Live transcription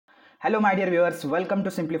Hello my dear viewers, welcome to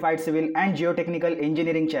Simplified Civil and Geotechnical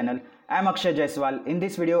Engineering channel. I am Akshay Jaiswal. In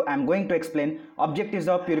this video, I am going to explain objectives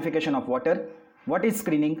of purification of water, what is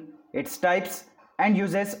screening, its types and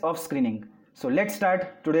uses of screening. So let's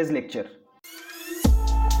start today's lecture.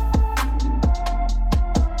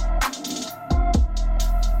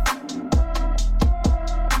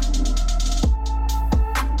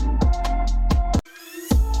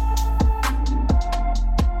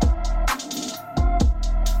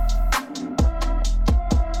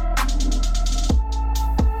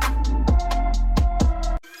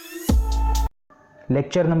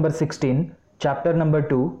 Lecture number 16, chapter number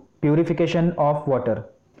 2, Purification of water.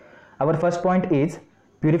 Our first point is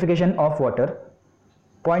purification of water.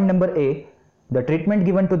 Point number A, the treatment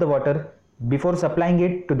given to the water before supplying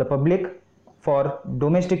it to the public for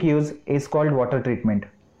domestic use is called water treatment.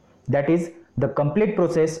 That is the complete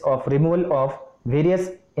process of removal of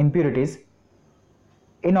various impurities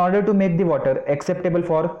in order to make the water acceptable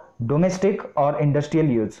for domestic or industrial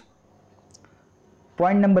use.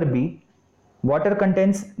 Point number B, water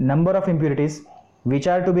contains number of impurities which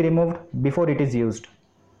are to be removed before it is used.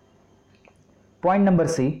 Point number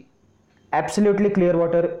C, absolutely clear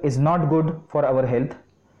water is not good for our health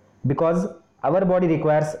because our body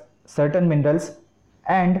requires certain minerals,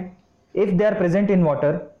 and if they are present in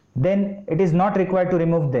water, then it is not required to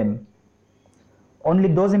remove them. Only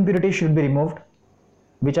those impurities should be removed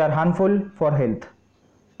which are harmful for health.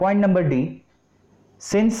 Point number D,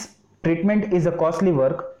 since treatment is a costly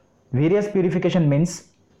work, various purification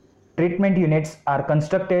means treatment units are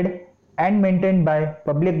constructed and maintained by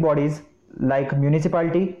public bodies like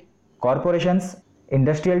municipality, corporations,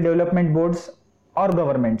 industrial development boards और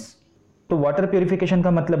governments. तो water purification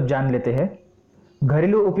का मतलब जान लेते हैं.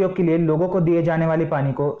 घरेलू उपयोग के लिए लोगों को दिए जाने वाले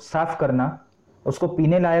पानी को साफ करना, उसको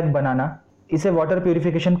पीने लायक बनाना, इसे वाटर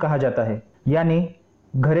प्यूरिफिकेशन कहा जाता है. यानी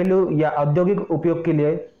घरेलू या औद्योगिक उपयोग के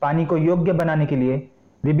लिए पानी को योग्य बनाने के लिए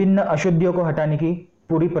विभिन्न अशुद्धियों को हटाने की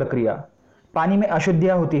पूरी प्रक्रिया. पानी में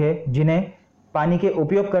अशुद्धियां होती है जिन्हें पानी के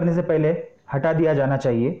उपयोग करने से पहले हटा दिया जाना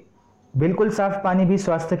चाहिए. बिल्कुल साफ पानी भी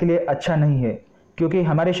स्वास्थ्य के लिए अच्छा नहीं है क्योंकि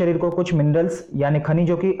हमारे शरीर को कुछ मिनरल्स यानी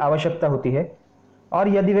खनिजों की आवश्यकता होती है और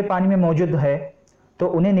यदि वे पानी में मौजूद है तो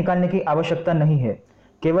उन्हें निकालने की आवश्यकता नहीं है.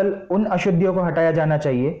 केवल उन अशुद्धियों को हटाया जाना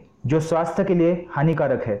चाहिए जो स्वास्थ्य के लिए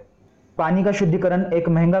हानिकारक है. पानी का शुद्धिकरण एक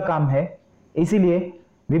महंगा काम है, इसीलिए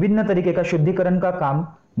विभिन्न तरीके का शुद्धिकरण का काम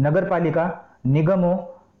नगरपालिका, निगमों,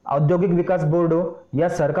 औद्योगिक विकास बोर्डों या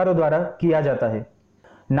सरकारों द्वारा किया जाता है.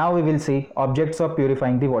 Now we will see objects of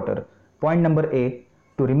purifying the water. Point number A,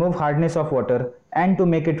 to remove hardness of water and to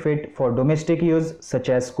make it fit for domestic use such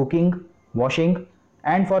as cooking, washing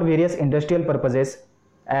and for various industrial purposes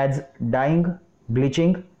as dying,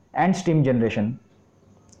 bleaching and steam generation.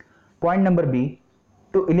 Point number B,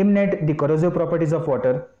 to eliminate the corrosive properties of water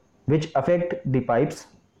which affect the pipes.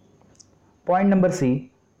 Point number C,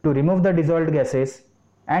 to remove the dissolved gases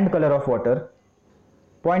and color of water.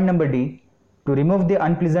 Point number D, to remove the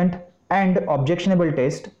unpleasant and objectionable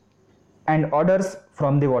taste and odors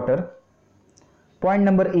from the water. Point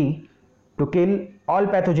number E, to kill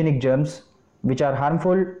all pathogenic germs which are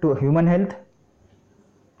harmful to human health.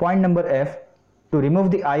 Point number F, to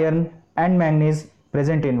remove the iron and manganese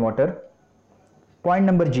present in water. Point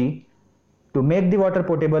number G, to make the water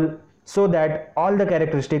potable so that all the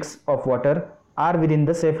characteristics of water are within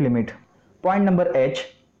the safe limit. Point number H,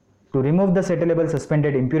 to remove the settlable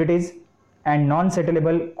suspended impurities and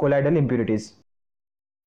non-settlable colloidal impurities.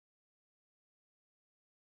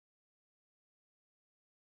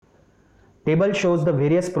 Table shows the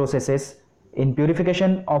various processes in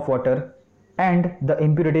purification of water and the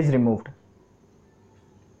impurities removed.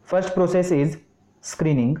 First process is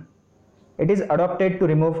screening. It is adopted to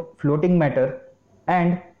remove floating matter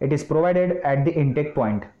and it is provided at the intake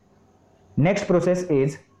point. Next process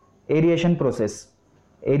is aeration process.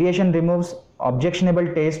 Aeration removes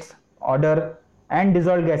objectionable tastes, odor and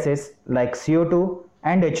dissolved gases like CO2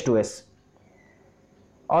 and H2S.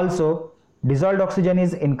 Also, dissolved oxygen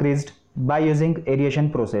is increased by using aeration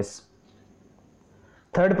process.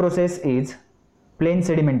 Third process is plain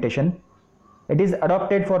sedimentation. It is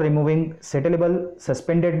adopted for removing settleable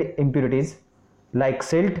suspended impurities like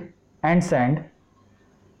silt and sand.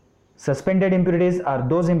 Suspended impurities are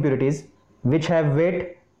those impurities which have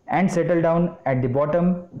weight and settle down at the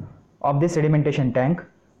bottom of the sedimentation tank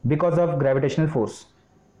because of gravitational force.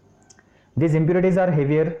 These impurities are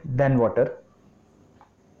heavier than water.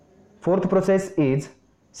 Fourth process is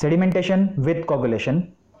sedimentation with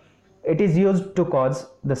coagulation. It is used to cause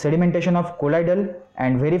the sedimentation of colloidal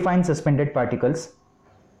and very fine suspended particles.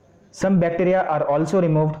 Some bacteria are also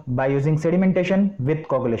removed by using sedimentation with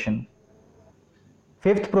coagulation.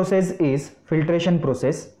 Fifth process is filtration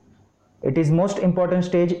process. It is most important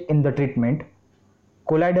stage in the treatment.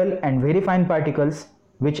 Colloidal and very fine particles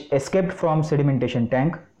which escaped from sedimentation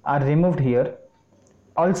tank are removed here.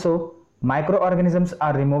 Also, microorganisms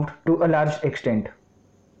are removed to a large extent.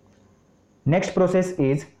 Next process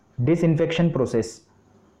is disinfection process.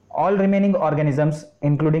 All remaining organisms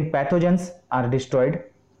including pathogens are destroyed.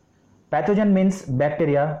 Pathogen means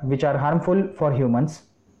bacteria which are harmful for humans.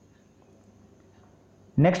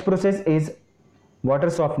 Next process is water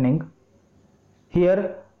softening.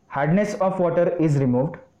 Here hardness of water is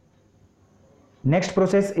removed. Next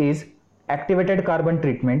process is activated carbon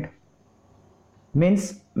treatment.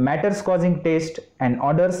 Means matters causing taste and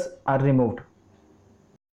odors are removed.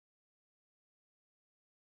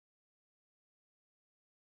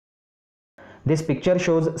 This picture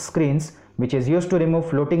shows screens which is used to remove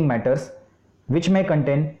floating matters which may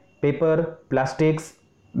contain paper, plastics,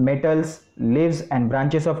 metals, leaves and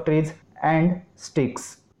branches of trees and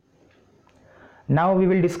sticks. Now we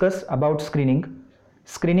will discuss about screening.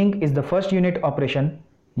 Screening is the first unit operation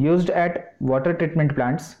used at water treatment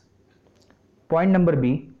plants. Point number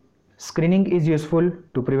B. Screening is useful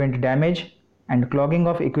to prevent damage and clogging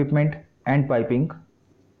of equipment and piping.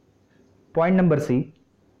 Point number C.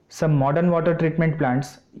 Some modern water treatment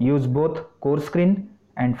plants use both coarse screen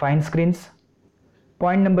and fine screens.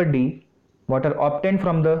 Point number D. Water obtained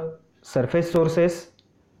from the surface sources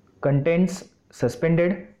contains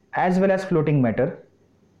suspended as well as floating matter.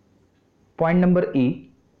 Point number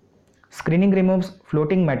E. Screening removes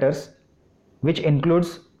floating matters which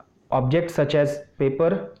includes objects such as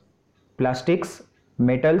paper, plastics,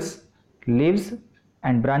 metals, leaves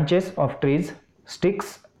and branches of trees,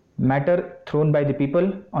 sticks, matter thrown by the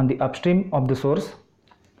people on the upstream of the source.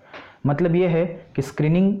 मतलब ये है कि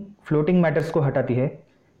screening floating matters को हटाती है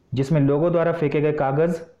जिसमें लोगों द्वारा फेंके गए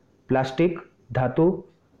कागज, प्लास्टिक, धातु,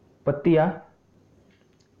 पत्तियां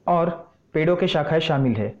और पेड़ों के शाखाएं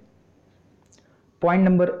शामिल है. Point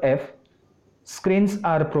number F. Screens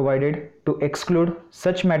are provided to exclude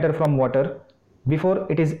such matter from water before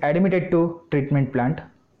it is admitted to treatment plant.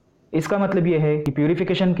 इसका मतलब यह है कि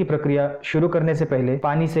प्यूरिफिकेशन की प्रक्रिया शुरू करने से पहले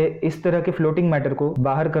पानी से इस तरह के फ्लोटिंग मैटर को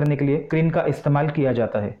बाहर करने के लिए स्क्रीन का इस्तेमाल किया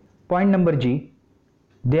जाता है. Point number G.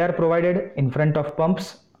 They are provided in front of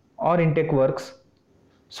pumps or intake works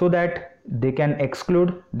so that they can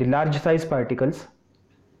exclude the large size particles.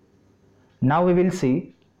 Now we will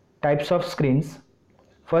see types of screens.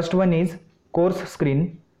 First one is coarse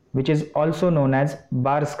screen which is also known as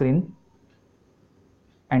bar screen,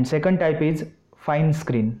 and second type is fine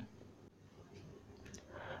screen.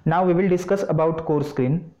 Now we will discuss about coarse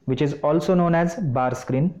screen which is also known as bar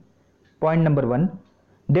screen. Point number 1.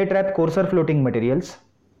 They trap coarser floating materials.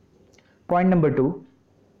 Point number 2.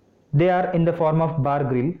 They are in the form of bar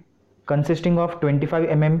grill consisting of 25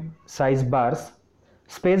 mm size bars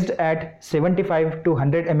spaced at 75 to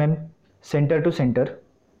 100 mm center to center.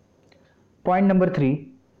 Point number 3.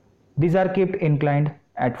 These are kept inclined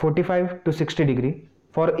at 45 to 60 degree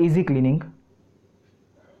for easy cleaning.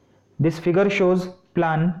 This figure shows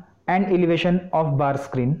plan and elevation of bar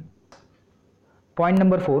screen. Point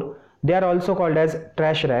number 4. They are also called as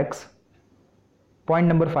trash racks. Point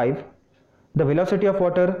number 5. The velocity of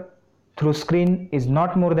water through screen is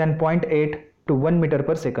not more than 0.8 to 1 meter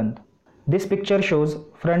per second. This picture shows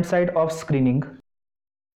front side of screening.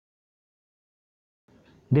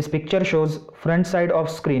 This picture shows front side of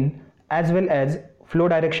screen as well as flow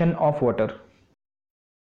direction of water.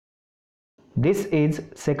 This is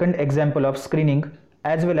second example of screening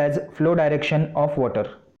as well as flow direction of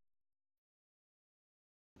water.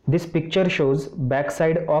 This picture shows back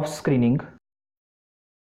side of screening.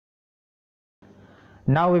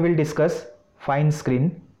 Now we will discuss fine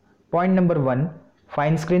screen. Point number 1.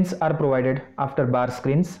 Fine screens are provided after bar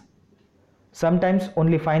screens. Sometimes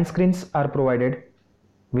only fine screens are provided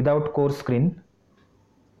without coarse screen.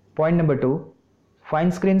 Point number 2.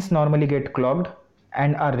 Fine screens normally get clogged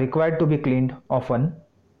and are required to be cleaned often.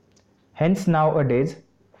 Hence nowadays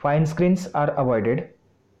fine screens are avoided.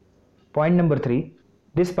 Point number 3.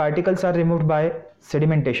 These particles are removed by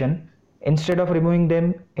sedimentation instead of removing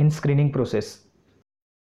them in screening process.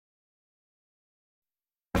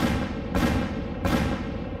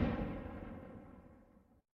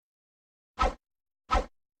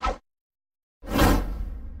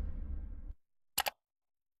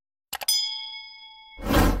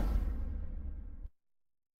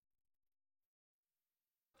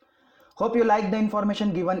 Hope you like the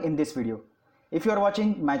information given in this video. If you are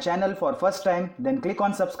watching my channel for first time, then click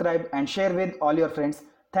on subscribe and share with all your friends.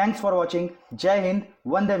 Thanks for watching. Jai Hind,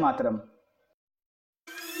 Vande Mataram.